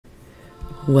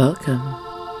Welcome.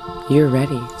 You're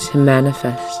ready to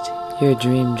manifest your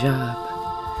dream job,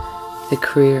 the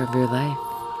career of your life,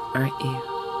 aren't you?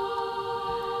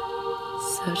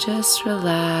 So just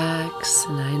relax,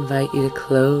 and I invite you to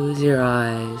close your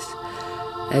eyes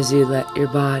as you let your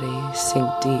body sink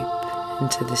deep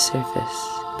into the surface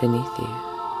beneath you.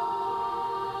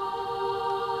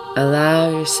 Allow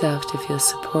yourself to feel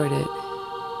supported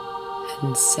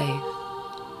and safe,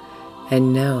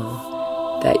 and know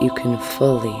that you can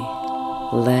fully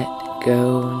let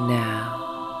go now.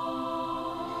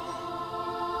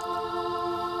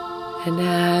 And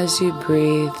as you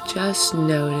breathe, just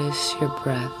notice your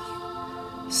breath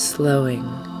slowing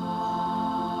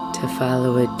to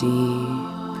follow a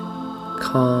deep,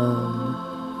 calm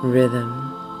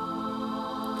rhythm.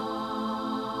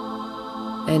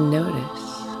 And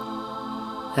notice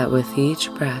that with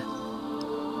each breath,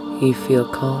 you feel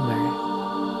calmer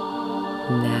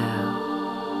now.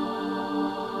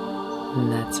 And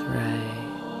that's right.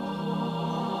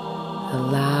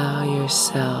 Allow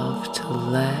yourself to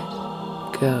let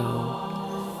go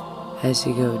as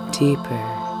you go deeper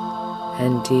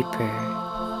and deeper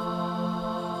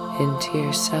into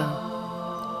yourself,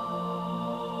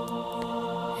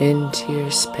 into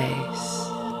your space.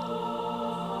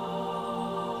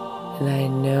 And I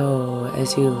know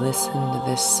as you listen to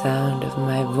the sound of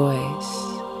my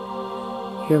voice,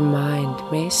 your mind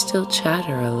may still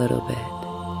chatter a little bit.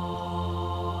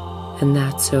 And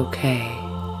that's okay.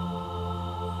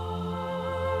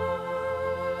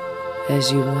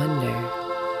 As you wonder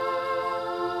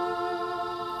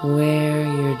where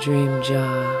your dream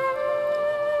job,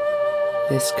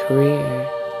 this career,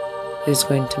 is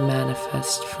going to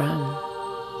manifest from.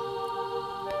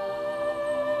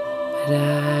 But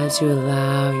as you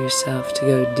allow yourself to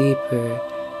go deeper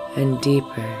and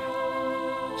deeper,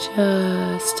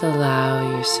 just allow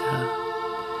yourself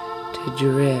to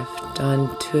drift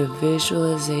onto a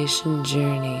visualization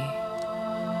journey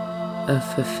of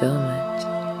fulfillment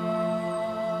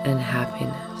and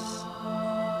happiness.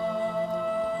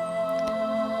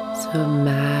 So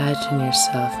imagine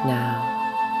yourself now.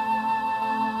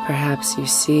 Perhaps you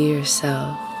see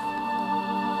yourself.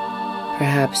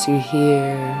 Perhaps you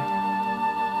hear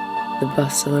the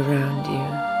bustle around you.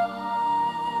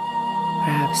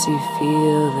 Perhaps you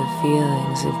feel the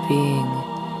feelings of being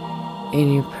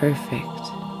in your perfect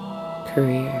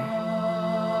career,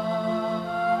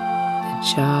 the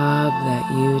job that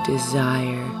you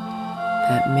desire,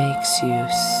 that makes you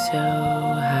so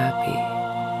happy,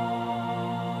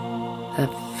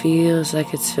 that feels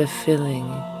like it's fulfilling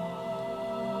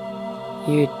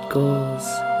your goals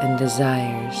and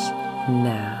desires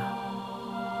now.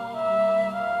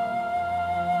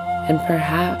 And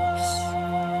perhaps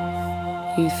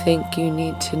you think you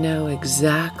need to know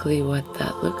exactly what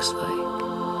that looks like.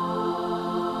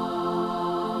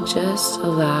 Just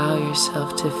allow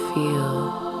yourself to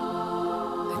feel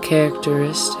the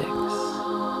characteristics.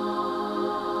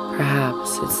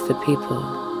 Perhaps it's the people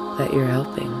that you're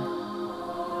helping.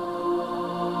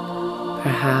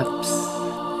 Perhaps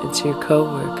it's your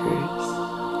co-workers,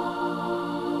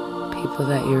 people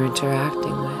that you're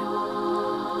interacting with.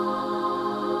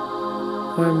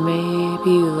 Or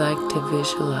maybe you like to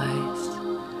visualize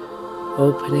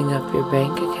opening up your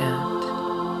bank account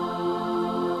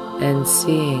and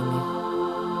seeing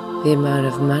the amount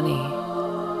of money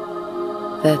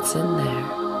that's in there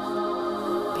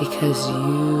because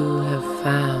you have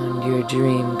found your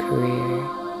dream career.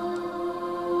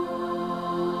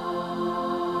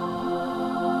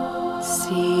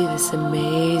 See this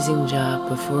amazing job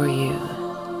before you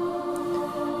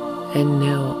and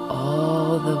know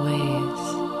all the ways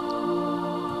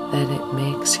that it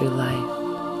makes your life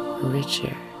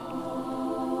richer.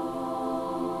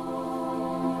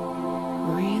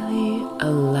 Really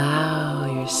allow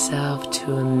yourself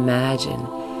to imagine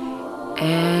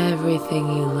everything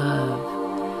you love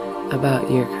about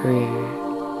your career.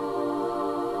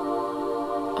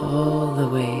 All the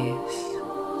ways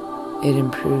it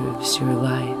improves your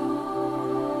life.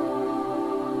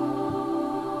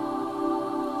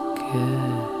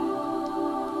 Good.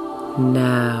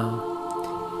 Now,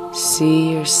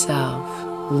 see yourself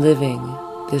living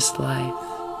this life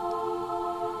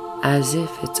as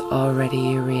if it's already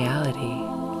your reality.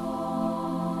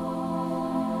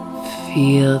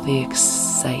 Feel the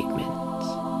excitement,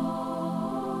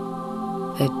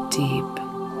 the deep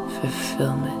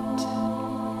fulfillment,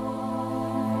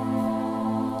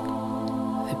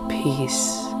 the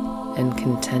peace and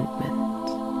contentment.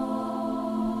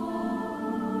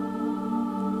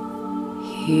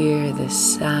 Hear the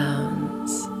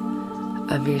sounds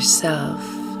of yourself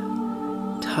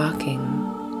talking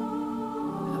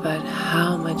about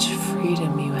how much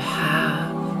freedom you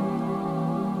have,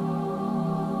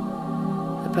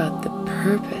 about the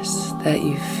purpose that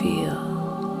you feel.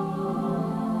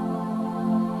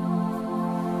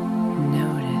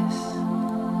 Notice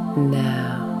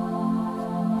now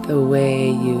the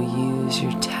way you use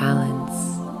your talents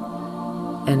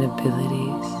and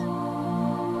abilities,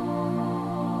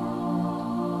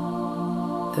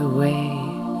 the way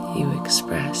you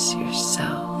express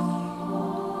yourself.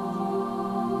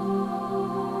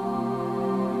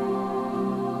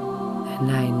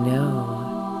 And I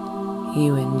know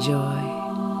you enjoy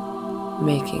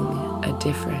making a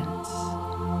difference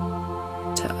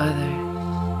to others.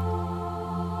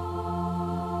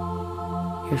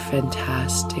 Your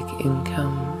fantastic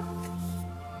income,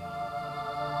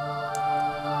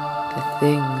 the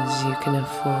things you can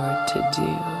afford to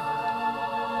do,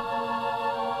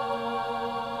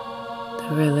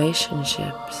 the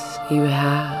relationships you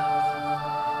have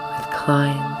with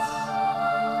clients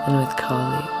and with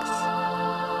colleagues,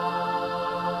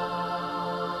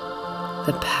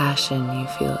 the passion you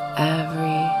feel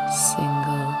every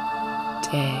single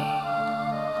day,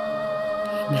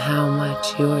 and how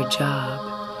much your job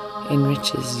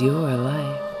enriches your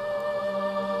life.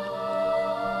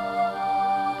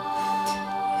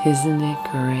 Isn't it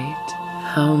great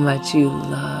how much you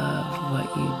love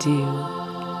what you do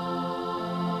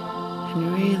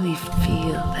and really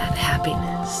feel that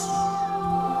happiness?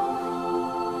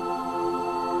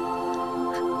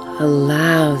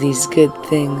 Allow these good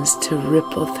things to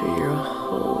ripple through your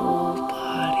whole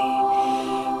body,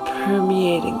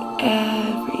 permeating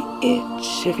every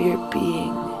inch of your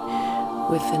being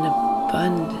with an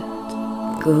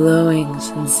abundant, glowing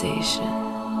sensation.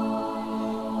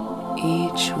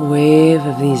 Each wave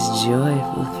of these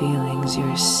joyful feelings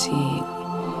you're seeing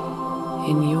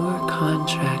in your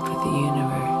contract with the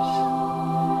universe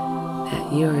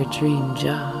that your dream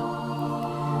job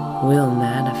will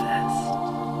manifest.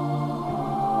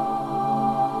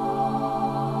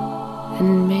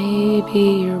 And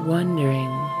maybe you're wondering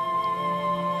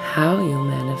how you'll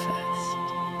manifest.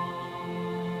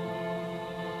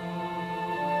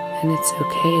 And it's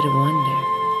okay to wonder,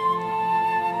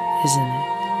 isn't it?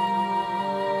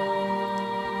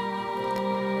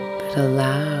 But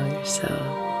allow yourself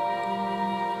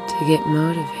to get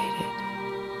motivated,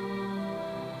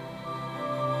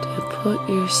 to put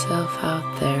yourself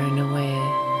out there in a way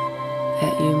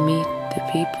that you meet the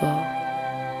people,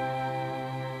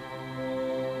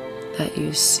 that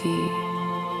you see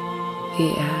the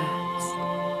ads,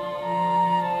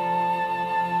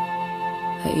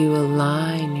 that you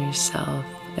align yourself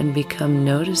and become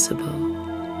noticeable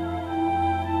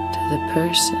to the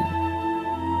person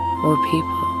or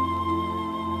people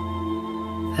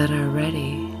that are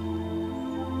ready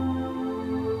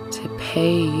to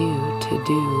pay you to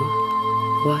do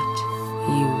what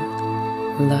you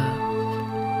love.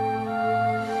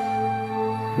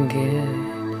 Good.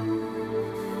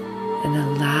 And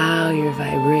allow your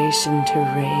vibration to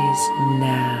raise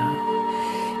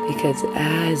now, because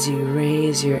as you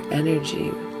raise your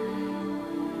energy,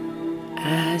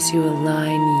 as you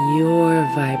align your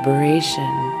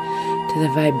vibration to the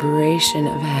vibration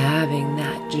of having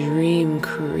that dream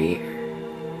career,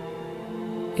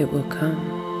 it will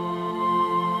come.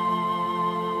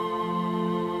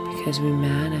 Because we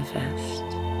manifest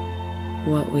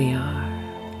what we are.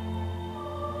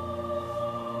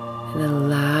 And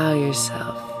allow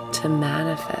yourself to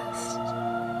manifest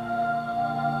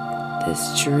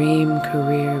this dream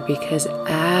career, because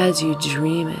as you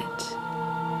dream it,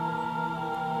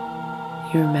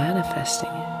 you're manifesting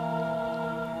it.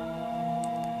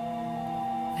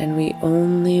 And we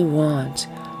only want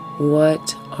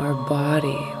what our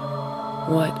body,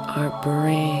 what our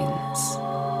brains,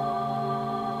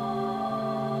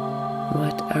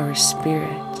 what our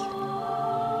spirit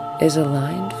is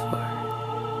aligned for.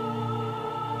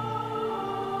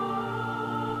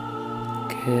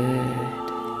 Good.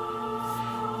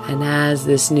 And as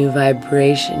this new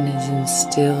vibration is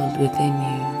instilled within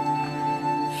you,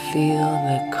 feel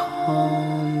the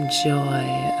calm joy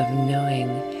of knowing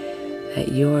that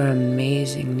your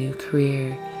amazing new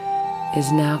career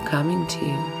is now coming to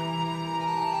you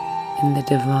in the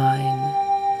divine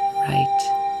right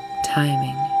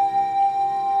timing.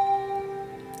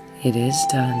 It is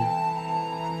done.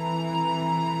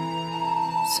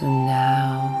 So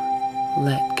now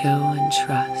let go and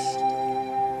trust,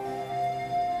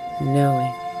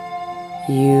 knowing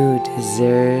you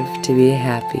deserve to be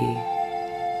happy.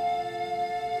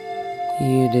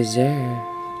 You deserve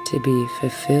to be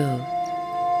fulfilled.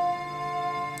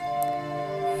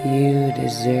 You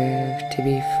deserve to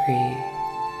be free.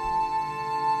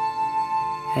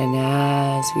 And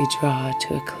as we draw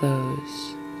to a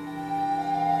close,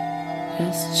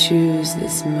 just choose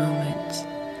this moment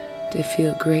to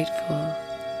feel grateful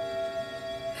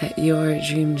that your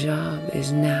dream job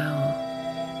is now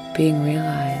being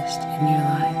realized in your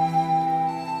life.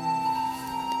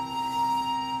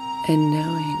 And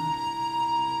knowing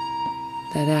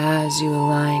that as you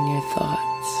align your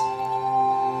thoughts,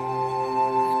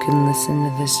 you can listen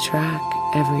to this track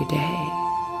every day.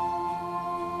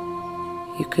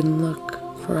 You can look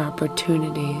for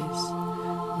opportunities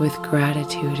with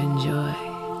gratitude and joy.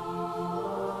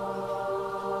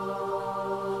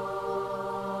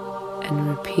 And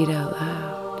repeat out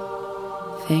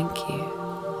loud, thank you,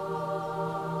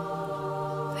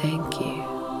 thank you,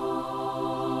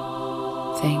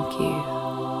 thank you.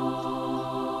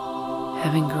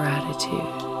 Having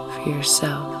gratitude for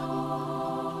yourself,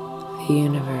 the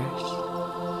universe,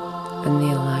 and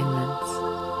the alignments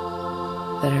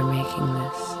that are making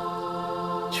this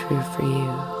true for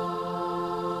you.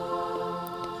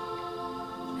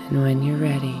 And when you're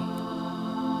ready,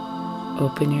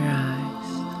 open your eyes,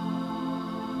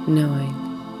 knowing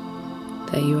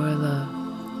that you are loved,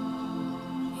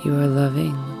 you are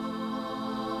loving,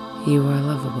 you are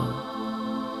lovable,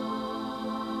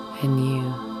 and you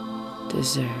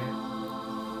deserve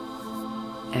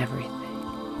everything.